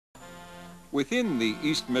Within the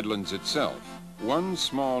East Midlands itself, one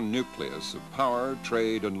small nucleus of power,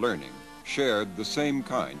 trade, and learning shared the same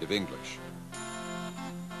kind of English.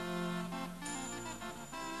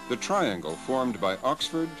 The triangle formed by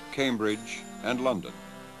Oxford, Cambridge, and London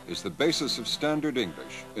is the basis of standard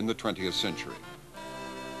English in the 20th century.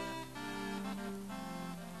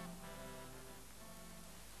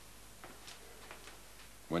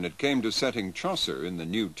 When it came to setting Chaucer in the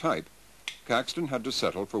new type, Caxton had to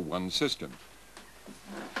settle for one system.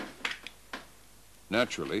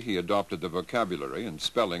 Naturally, he adopted the vocabulary and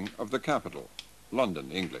spelling of the capital,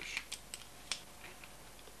 London English.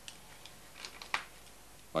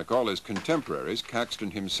 Like all his contemporaries,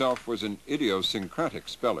 Caxton himself was an idiosyncratic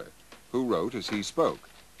speller who wrote as he spoke.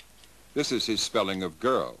 This is his spelling of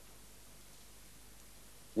girl.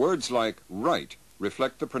 Words like right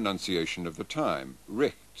reflect the pronunciation of the time,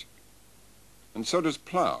 richt. And so does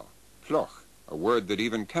plough, ploch, a word that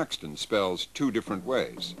even Caxton spells two different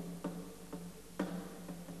ways.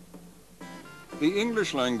 The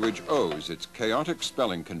English language owes its chaotic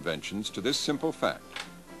spelling conventions to this simple fact,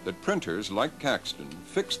 that printers like Caxton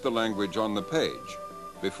fixed the language on the page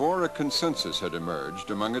before a consensus had emerged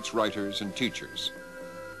among its writers and teachers.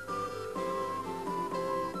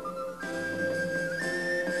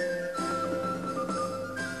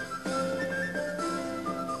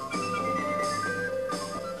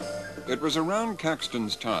 It was around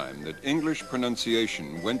Caxton's time that English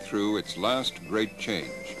pronunciation went through its last great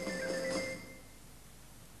change.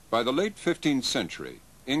 By the late 15th century,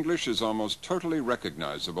 English is almost totally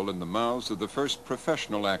recognizable in the mouths of the first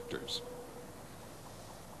professional actors.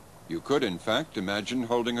 You could, in fact, imagine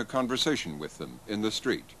holding a conversation with them in the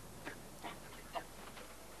street.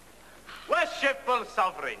 Worshipful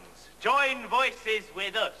sovereigns, join voices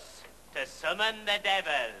with us to summon the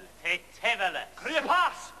devil, Titivolus.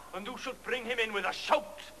 Cleopas, and you should bring him in with a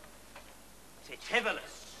shout.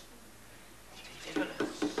 Titivolus,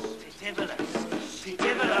 Titivolus, Titivolus,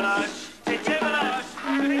 Titivolus, Titivolus,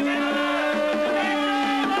 Titivolus.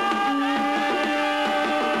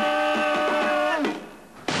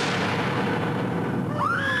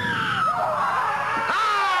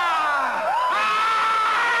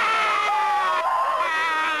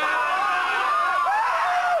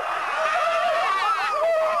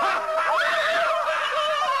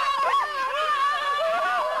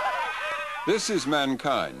 This is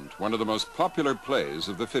Mankind, one of the most popular plays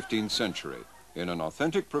of the 15th century, in an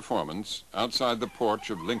authentic performance outside the porch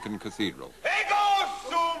of Lincoln Cathedral. Ego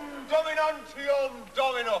sum dominantium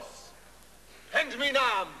dominus. Pend me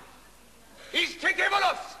nam. Is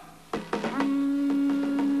Titivolus.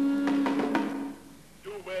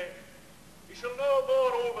 Do way. He shall no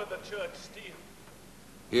more over the church steal.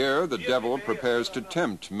 Here, the devil prepares to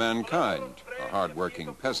tempt mankind, a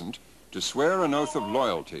hard-working peasant, to swear an oath of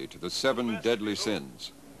loyalty to the 7 deadly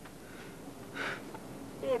sins.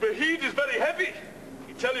 Oh, but heed is very heavy.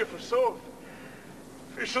 He tell you for so.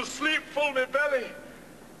 He shall sleep full me belly,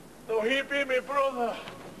 though he be me brother.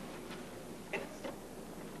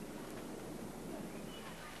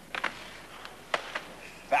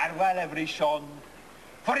 Farewell, every son,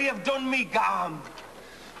 for ye have done me harm,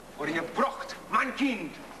 for ye have brought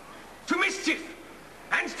mankind to mischief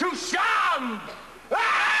and to shame.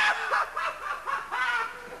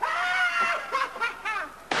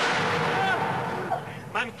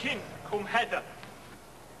 Mankind, come hither,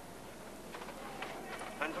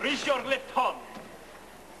 and raise your lip tongue.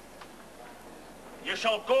 You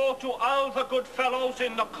shall go to all the good fellows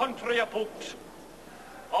in the country about,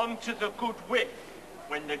 unto the good wit,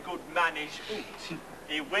 when the good man is out.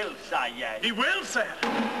 He will, say ye. He will, sir.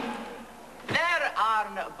 There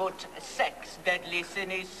are but 6 deadly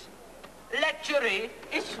sins. Lechery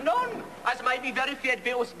is none, as might be very feared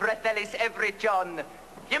be us breathless every John.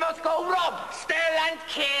 You must go rob, steal and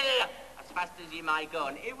kill, as fast as ye may go.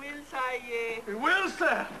 He will, say ye. He will,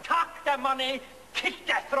 sir. Take the money, kick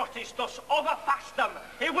the throttis, thus overfast them.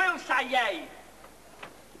 He will, say ye.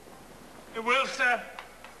 He will, sir.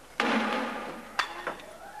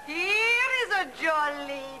 Here is a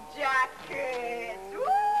jolly jacket.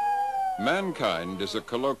 Woo! Mankind is a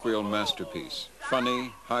colloquial masterpiece,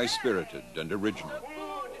 funny, high-spirited, and original.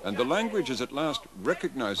 And the language is at last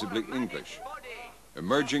recognizably English.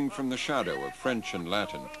 Emerging from the shadow of French and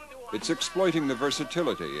Latin, it's exploiting the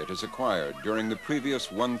versatility it has acquired during the previous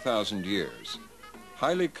 1,000 years.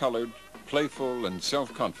 Highly colored, playful, and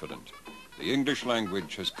self-confident, the English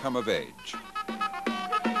language has come of age.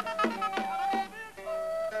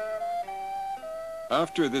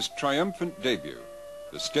 After this triumphant debut,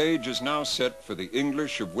 the stage is now set for the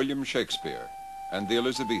English of William Shakespeare and the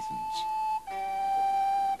Elizabethans.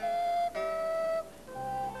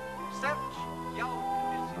 Sir,